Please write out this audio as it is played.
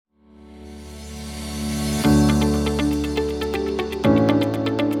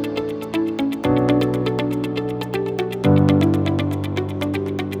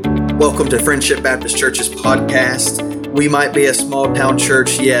Welcome to Friendship Baptist Church's podcast. We might be a small town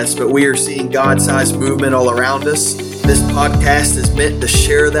church, yes, but we are seeing God-sized movement all around us. This podcast is meant to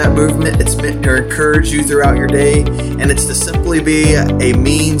share that movement. It's meant to encourage you throughout your day, and it's to simply be a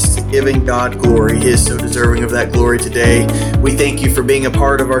means to giving God glory. He is so deserving of that glory today. We thank you for being a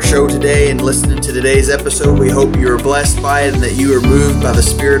part of our show today and listening to today's episode. We hope you are blessed by it and that you are moved by the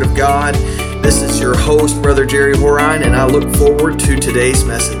Spirit of God. This is your host, Brother Jerry Horine, and I look forward to today's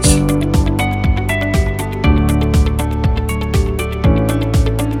message.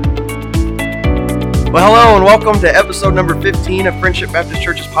 Well, hello and welcome to episode number 15 of Friendship Baptist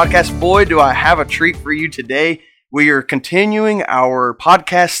Church's podcast. Boy, do I have a treat for you today. We are continuing our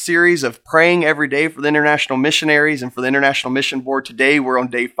podcast series of praying every day for the international missionaries and for the International Mission Board. Today, we're on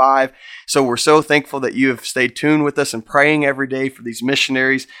day 5. So we're so thankful that you have stayed tuned with us and praying every day for these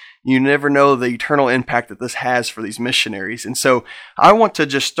missionaries. You never know the eternal impact that this has for these missionaries. And so I want to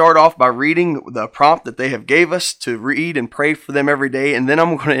just start off by reading the prompt that they have gave us to read and pray for them every day. And then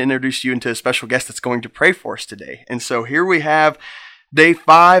I'm going to introduce you into a special guest that's going to pray for us today. And so here we have Day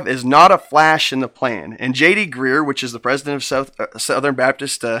 5 is not a flash in the plan. And J.D. Greear, which is the president of Southern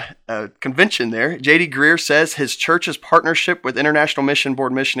Baptist Convention there, J.D. Greear says his church's partnership with International Mission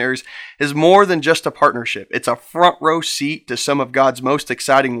Board missionaries is more than just a partnership. It's a front row seat to some of God's most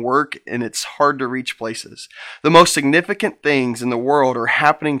exciting work in its hard to reach places. The most significant things in the world are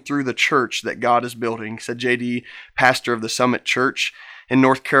happening through the church that God is building, said J.D., pastor of the Summit Church in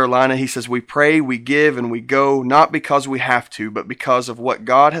North Carolina. He says, we pray, we give, and we go, not because we have to, but because of what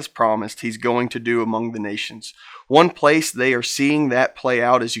God has promised He's going to do among the nations. One place they are seeing that play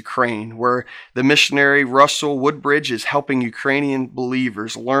out is Ukraine, where the missionary Russell Woodbridge is helping Ukrainian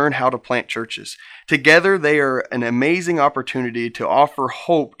believers learn how to plant churches. Together, they are an amazing opportunity to offer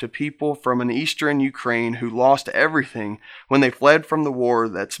hope to people from an eastern Ukraine who lost everything when they fled from the war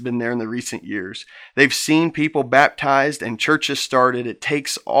that's been there in the recent years. They've seen people baptized and churches started. It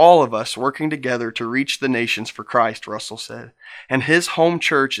takes all of us working together to reach the nations for Christ, Russell said. And his home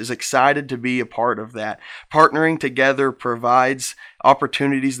church is excited to be a part of that. Partnering together provides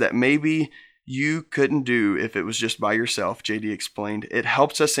opportunities that maybe you couldn't do if it was just by yourself, JD explained. It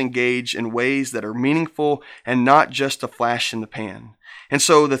helps us engage in ways that are meaningful and not just a flash in the pan. And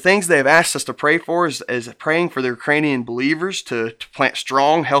so the things they have asked us to pray for is praying for the Ukrainian believers to plant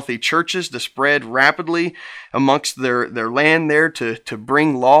strong, healthy churches, to spread rapidly amongst their land there, to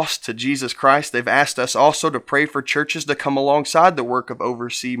bring lost to Jesus Christ. They've asked us also to pray for churches to come alongside the work of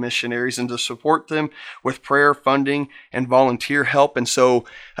overseas missionaries and to support them with prayer, funding, and volunteer help. And so,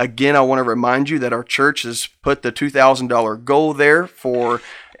 again, I want to remind you that our church has put the $2,000 goal there for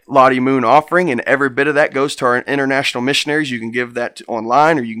Lottie Moon offering, and every bit of that goes to our international missionaries. You can give that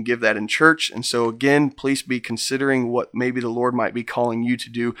online or you can give that in church. And so again, please be considering what maybe the Lord might be calling you to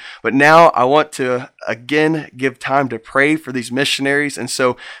do. But now I want to again give time to pray for these missionaries. And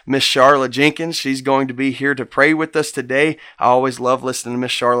so Miss Charlotte Jenkins, she's going to be here to pray with us today. I always love listening to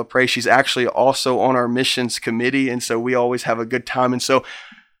Miss Charlotte pray. She's actually also on our missions committee, and so we always have a good time. And so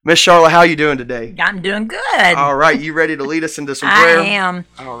Miss Charlotte, how are you doing today? I'm doing good. All right. You ready to lead us into some prayer? I am.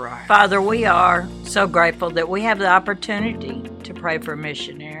 All right. Father, we are so grateful that we have the opportunity to pray for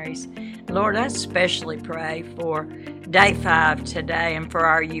missionaries. Lord, I especially pray for Day 5 today and for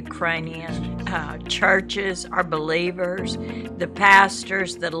our Ukrainian churches, our believers, the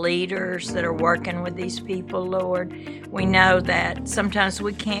pastors, the leaders that are working with these people, Lord. We know that sometimes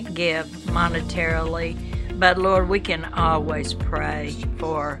we can't give monetarily, but Lord, we can always pray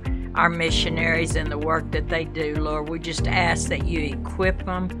for our missionaries and the work that they do, Lord. We just ask that you equip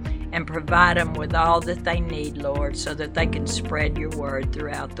them and provide them with all that they need, Lord, so that they can spread your word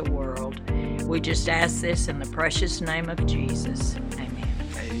throughout the world. We just ask this in the precious name of Jesus. Amen.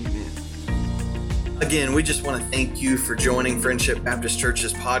 Amen. Again, we just want to thank you for joining Friendship Baptist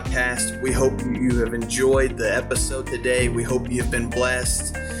Church's podcast. We hope you have enjoyed the episode today. We hope you have been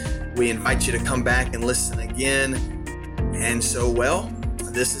blessed. We invite you to come back and listen again. And so, well,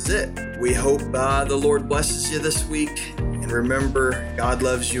 this is it. We hope the Lord blesses you this week. And remember, God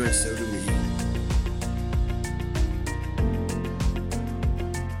loves you and so do we.